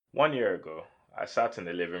1 year ago, I sat in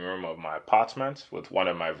the living room of my apartment with one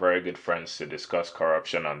of my very good friends to discuss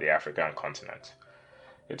corruption on the African continent.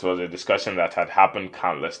 It was a discussion that had happened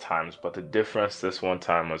countless times, but the difference this one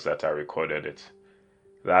time was that I recorded it.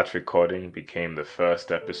 That recording became the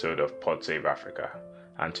first episode of Pod Save Africa,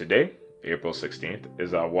 and today, April 16th,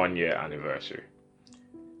 is our 1 year anniversary.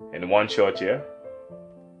 In one short year,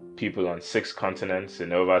 people on 6 continents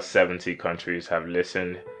in over 70 countries have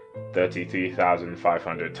listened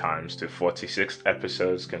 33,500 times to 46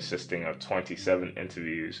 episodes consisting of 27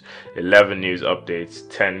 interviews, 11 news updates,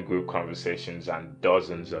 10 group conversations, and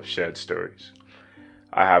dozens of shared stories.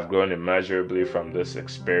 I have grown immeasurably from this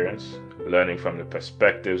experience. Learning from the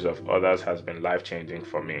perspectives of others has been life changing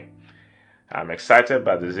for me. I'm excited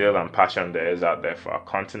by the zeal and passion there is out there for our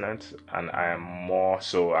continent, and I am more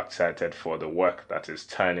so excited for the work that is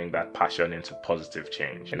turning that passion into positive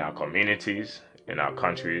change in our communities, in our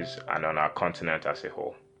countries, and on our continent as a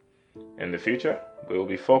whole. In the future, we will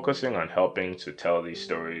be focusing on helping to tell these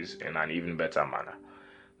stories in an even better manner.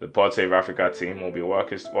 The Pod Save Africa team will be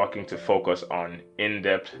working to focus on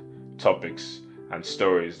in-depth topics and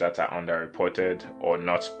stories that are underreported or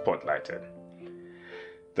not spotlighted.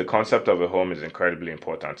 The concept of a home is incredibly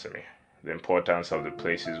important to me. The importance of the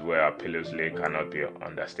places where our pillows lay cannot be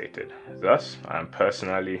understated. Thus, I am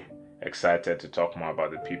personally excited to talk more about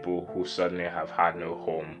the people who suddenly have had no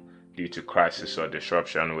home due to crisis or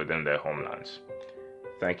disruption within their homelands.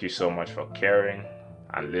 Thank you so much for caring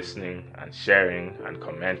and listening and sharing and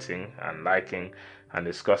commenting and liking and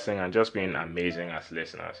discussing and just being amazing as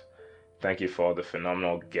listeners. Thank you for all the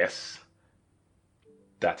phenomenal guests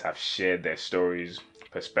that have shared their stories,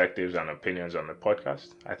 perspectives, and opinions on the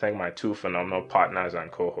podcast. I thank my two phenomenal partners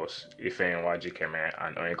and co-hosts, Ifeanyi Keme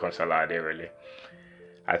and Oyinkansola Aderele.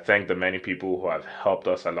 I thank the many people who have helped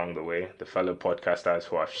us along the way, the fellow podcasters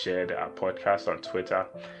who have shared our podcast on Twitter,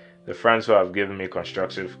 the friends who have given me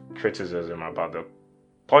constructive criticism about the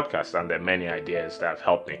podcast and the many ideas that have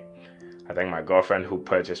helped me. I thank my girlfriend who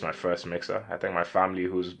purchased my first mixer. I thank my family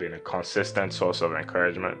who's been a consistent source of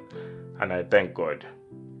encouragement. And I thank God.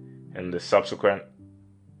 In the subsequent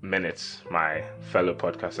minutes, my fellow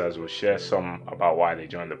podcasters will share some about why they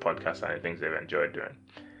joined the podcast and the things they've enjoyed doing.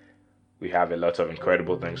 We have a lot of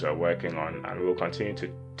incredible things we're working on, and we will continue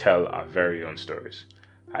to tell our very own stories.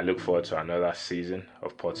 I look forward to another season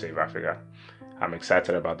of Pod Save Africa. I'm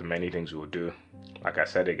excited about the many things we'll do. Like I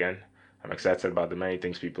said again, I'm excited about the many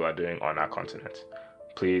things people are doing on our continent.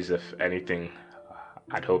 Please, if anything,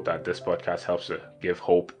 I'd hope that this podcast helps to give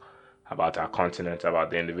hope about our continent,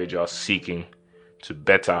 about the individuals seeking to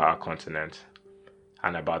better our continent,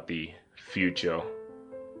 and about the future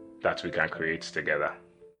that we can create together.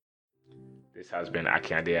 This has been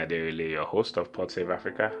Akiade Aderele, your host of Pod Save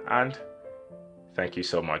Africa, and thank you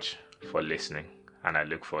so much for listening, and I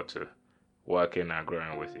look forward to working and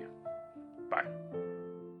growing with you. Bye.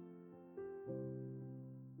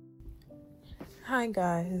 Hi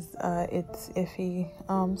guys, it's Iffy.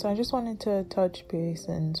 So I just wanted to touch base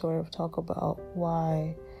and sort of talk about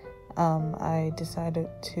why I decided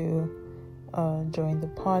to join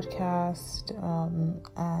the podcast,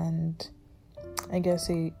 and I guess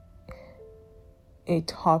a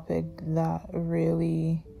topic that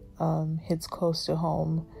really hits close to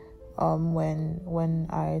home when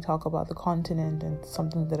I talk about the continent, and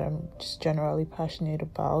something that I'm just generally passionate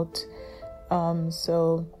about.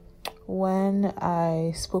 So when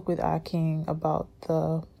I spoke with Aking about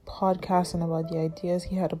the podcast and about the ideas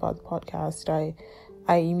he had about the podcast,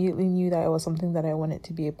 I immediately knew that it was something that I wanted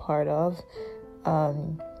to be a part of.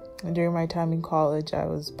 During my time in college, I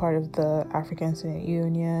was part of the African Student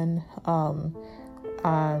Union,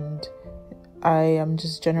 and I am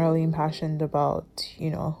just generally impassioned about,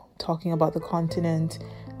 talking about the continent,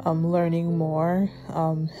 learning more.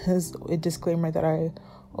 As a disclaimer that I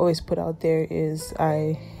always put out there is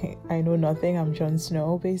I know nothing. I'm Jon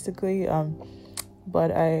Snow basically,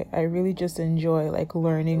 but I really just enjoy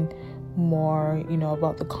learning more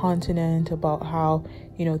about the continent, about how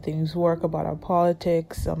things work, about our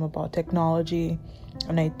politics, about technology.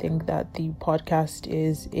 And I think that the podcast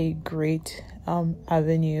is a great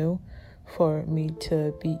avenue for me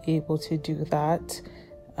to be able to do that,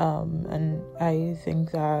 and I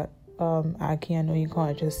think that Aki and Oyinkan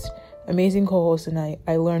are just amazing co-hosts, and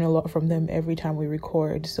I learn a lot from them every time we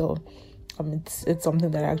record. So it's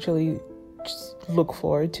something that I actually just look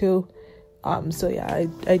forward to. So yeah,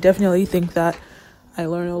 I definitely think that I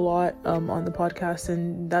learn a lot on the podcast,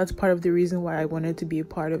 and that's part of the reason why I wanted to be a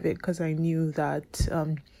part of it, because I knew that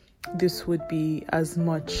this would be as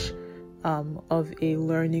much of a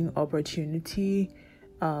learning opportunity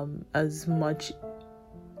as much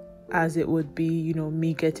as it would be,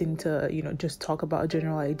 me getting to, just talk about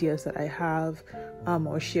general ideas that I have,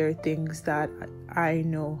 or share things that I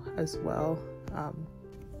know as well.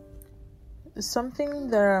 Something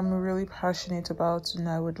that I'm really passionate about and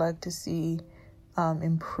I would like to see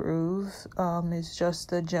improve is just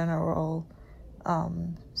the general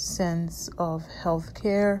sense of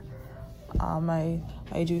healthcare. I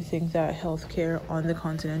do think that healthcare on the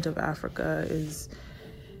continent of Africa is,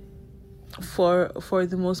 for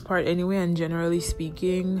the most part anyway, and generally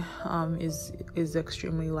speaking, is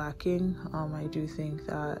extremely lacking. I do think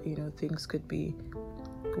that things could be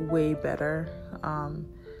way better.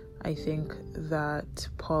 I think that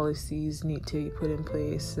policies need to be put in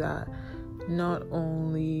place that not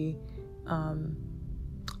only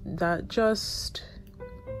that just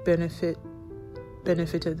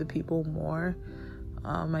benefited the people more.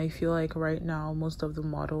 I feel like right now most of the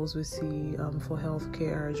models we see for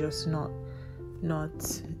healthcare are just not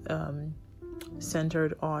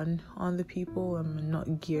centered on the people and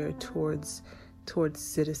not geared towards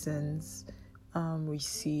citizens. We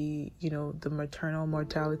see, the maternal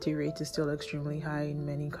mortality rate is still extremely high in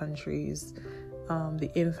many countries. The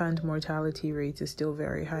infant mortality rate is still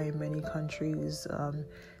very high in many countries.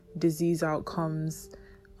 Disease outcomes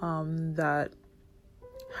that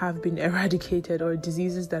have been eradicated, or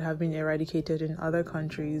diseases that have been eradicated in other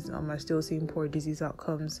countries, are still seeing poor disease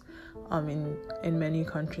outcomes in many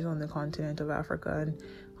countries on the continent of Africa,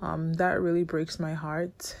 and that really breaks my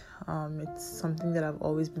heart. It's something that I've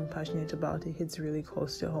always been passionate about. It hits really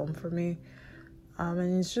close to home for me,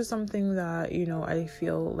 and it's just something that I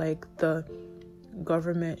feel like the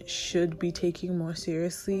government should be taking more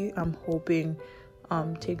seriously. I'm hoping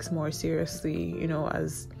takes more seriously,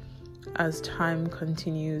 as time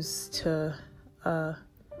continues to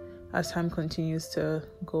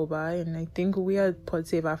go by. And I think we at Pod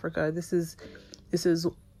Save Africa, this is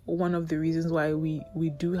one of the reasons why we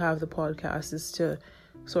do have the podcast, is to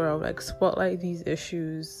sort of like spotlight these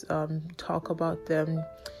issues, talk about them,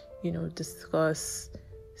 discuss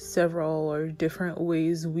several or different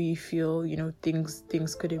ways we feel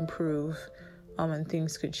things could improve, and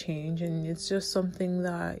things could change. And it's just something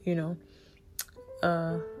that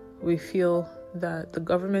we feel that the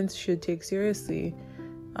government should take seriously.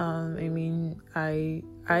 I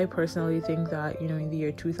personally think that in the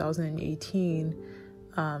year 2018,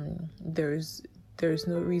 there's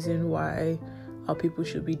no reason why our people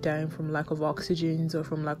should be dying from lack of oxygens or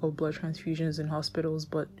from lack of blood transfusions in hospitals.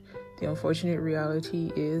 But the unfortunate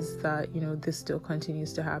reality is that this still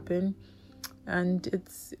continues to happen, and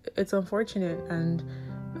it's unfortunate. And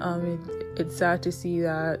it's sad to see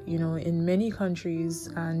that in many countries,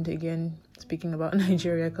 and again speaking about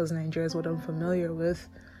Nigeria because Nigeria is what I'm familiar with,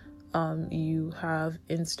 you have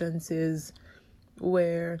instances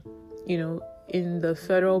where in the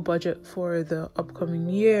federal budget for the upcoming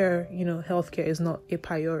year, healthcare is not a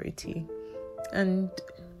priority. And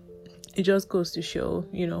it just goes to show,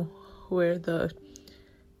 where the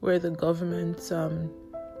government's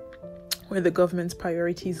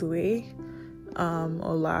priorities lay,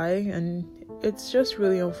 or lie. And it's just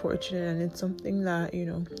really unfortunate, and it's something that,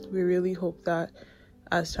 we really hope that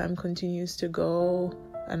as time continues to go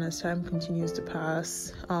and as time continues to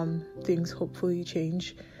pass, things hopefully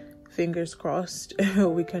change. Fingers crossed.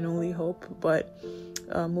 We can only hope. But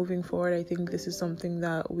moving forward, I think this is something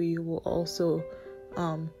that we will also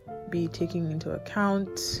be taking into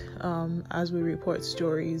account as we report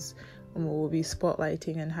stories, and we will be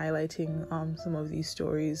spotlighting and highlighting some of these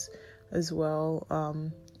stories as well,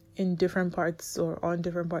 in different parts of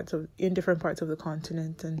the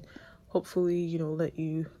continent, and hopefully let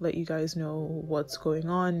you guys know what's going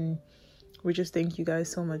on. We just thank you guys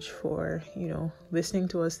so much for listening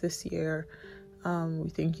to us this year. We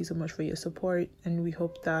thank you so much for your support, and we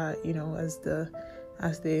hope that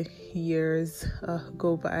as the years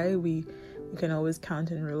go by, we can always count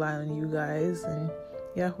and rely on you guys. And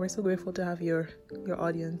yeah, we're so grateful to have your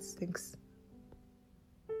audience. Thanks.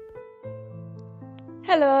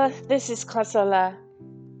 Hello, this is Consola.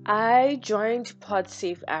 I joined Pod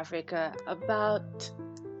Save Africa about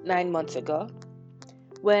 9 months ago.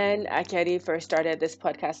 When Akedi first started this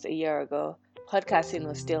podcast a year ago, podcasting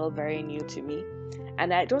was still very new to me.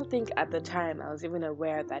 And I don't think at the time I was even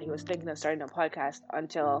aware that he was thinking of starting a podcast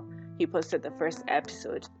until he posted the first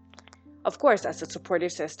episode. Of course, as a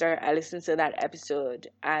supportive sister, I listened to that episode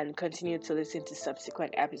and continued to listen to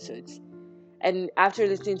subsequent episodes. And after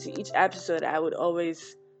listening to each episode, I would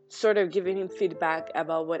always sort of giving him feedback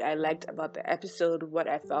about what I liked about the episode, what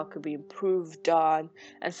I felt could be improved on,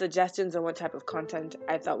 and suggestions on what type of content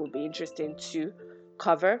I thought would be interesting to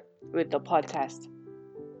cover with the podcast.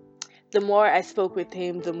 the more I spoke with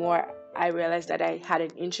him, the more I realized that I had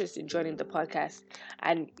an interest in joining the podcast,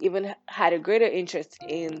 and even had a greater interest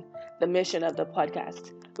in the mission of the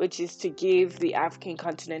podcast, which is to give the African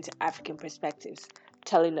continent African perspectives,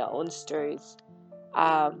 telling their own stories.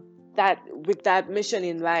 That with that mission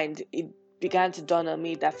in mind, it began to dawn on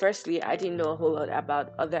me that firstly, I didn't know a whole lot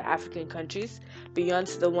about other African countries beyond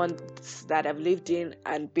the ones that I've lived in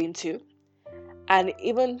and been to, and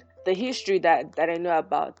even the history that I know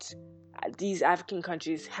about these African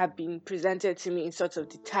countries have been presented to me in sort of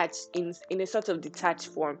detached in a sort of detached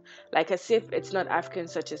form, like as if it's not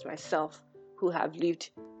Africans such as myself who have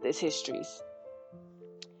lived these histories.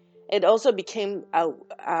 It also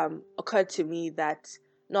occurred to me that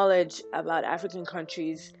knowledge about African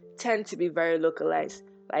countries tend to be very localized.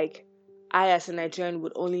 Like, I as a Nigerian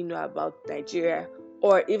would only know about Nigeria,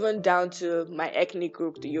 or even down to my ethnic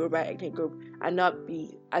group, the Yoruba ethnic group, and not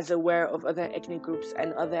be as aware of other ethnic groups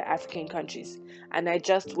and other African countries. And I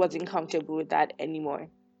just wasn't comfortable with that anymore.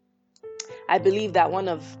 I believe that one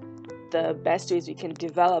of the best ways we can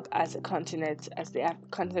develop as a continent, as the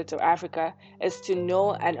continent of Africa, is to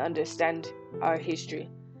know and understand our history.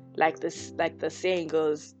 Like the saying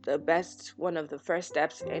goes, one of the first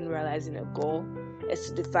steps in realizing a goal is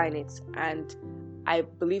to define it. And I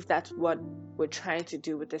believe that's what we're trying to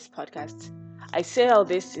do with this podcast. I say all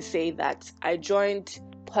this to say that I joined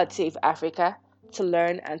PodSafe Africa to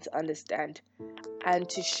learn and to understand, and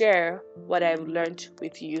to share what I've learned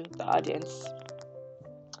with you, the audience.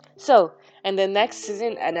 So, in the next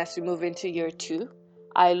season, and as we move into year 2,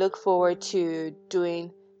 I look forward to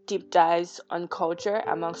doing deep dives on culture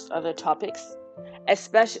amongst other topics.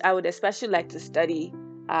 I would especially like to study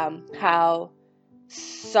how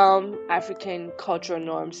some African cultural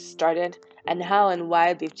norms started and how and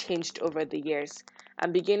why they've changed over the years.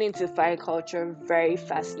 I'm beginning to find culture very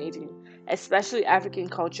fascinating, especially African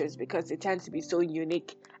cultures, because they tend to be so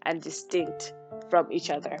unique and distinct from each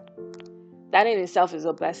other. That in itself is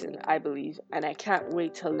a blessing, I believe, and I can't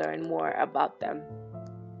wait to learn more about them.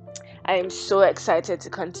 I am so excited to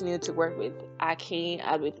continue to work with Akin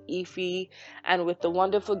and with Ify and with the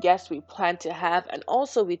wonderful guests we plan to have, and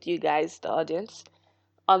also with you guys, the audience,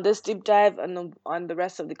 on this deep dive and on the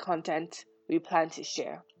rest of the content we plan to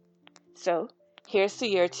share. So, here's to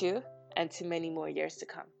year 2 and to many more years to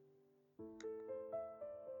come.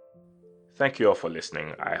 Thank you all for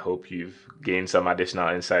listening. I hope you've gained some additional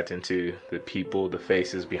insight into the people, the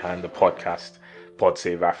faces behind the podcast,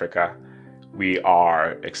 PodSafe Africa. We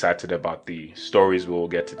are excited about the stories we will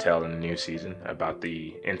get to tell in the new season, about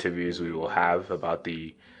the interviews we will have, about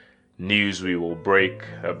the news we will break,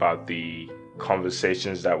 about the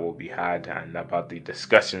conversations that will be had, and about the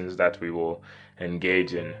discussions that we will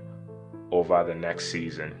engage in over the next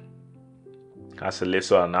season. As a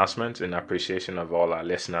little announcement, in appreciation of all our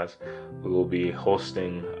listeners, we will be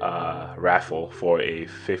hosting a raffle for a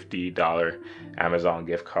 $50 Amazon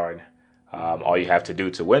gift card. All you have to do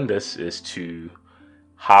to win this is to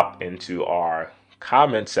hop into our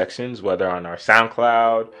comment sections, whether on our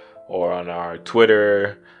SoundCloud or on our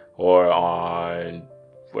Twitter or on,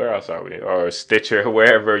 where else are we? Or Stitcher,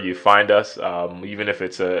 wherever you find us, even if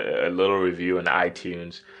it's a little review in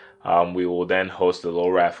iTunes. We will then host a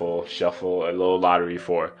little raffle, shuffle, a little lottery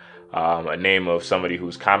for a name of somebody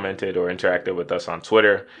who's commented or interacted with us on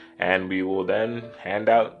Twitter, and we will then hand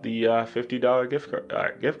out the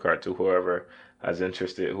 $50 gift card to whoever is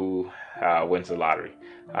interested who wins the lottery.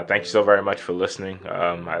 Thank you so very much for listening.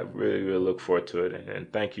 I really look forward to it,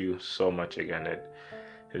 and thank you so much again.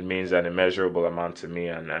 It means an immeasurable amount to me,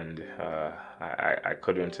 and I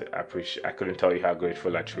couldn't tell you how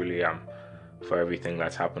grateful I truly am for everything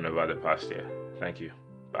that's happened over the past year. Thank you.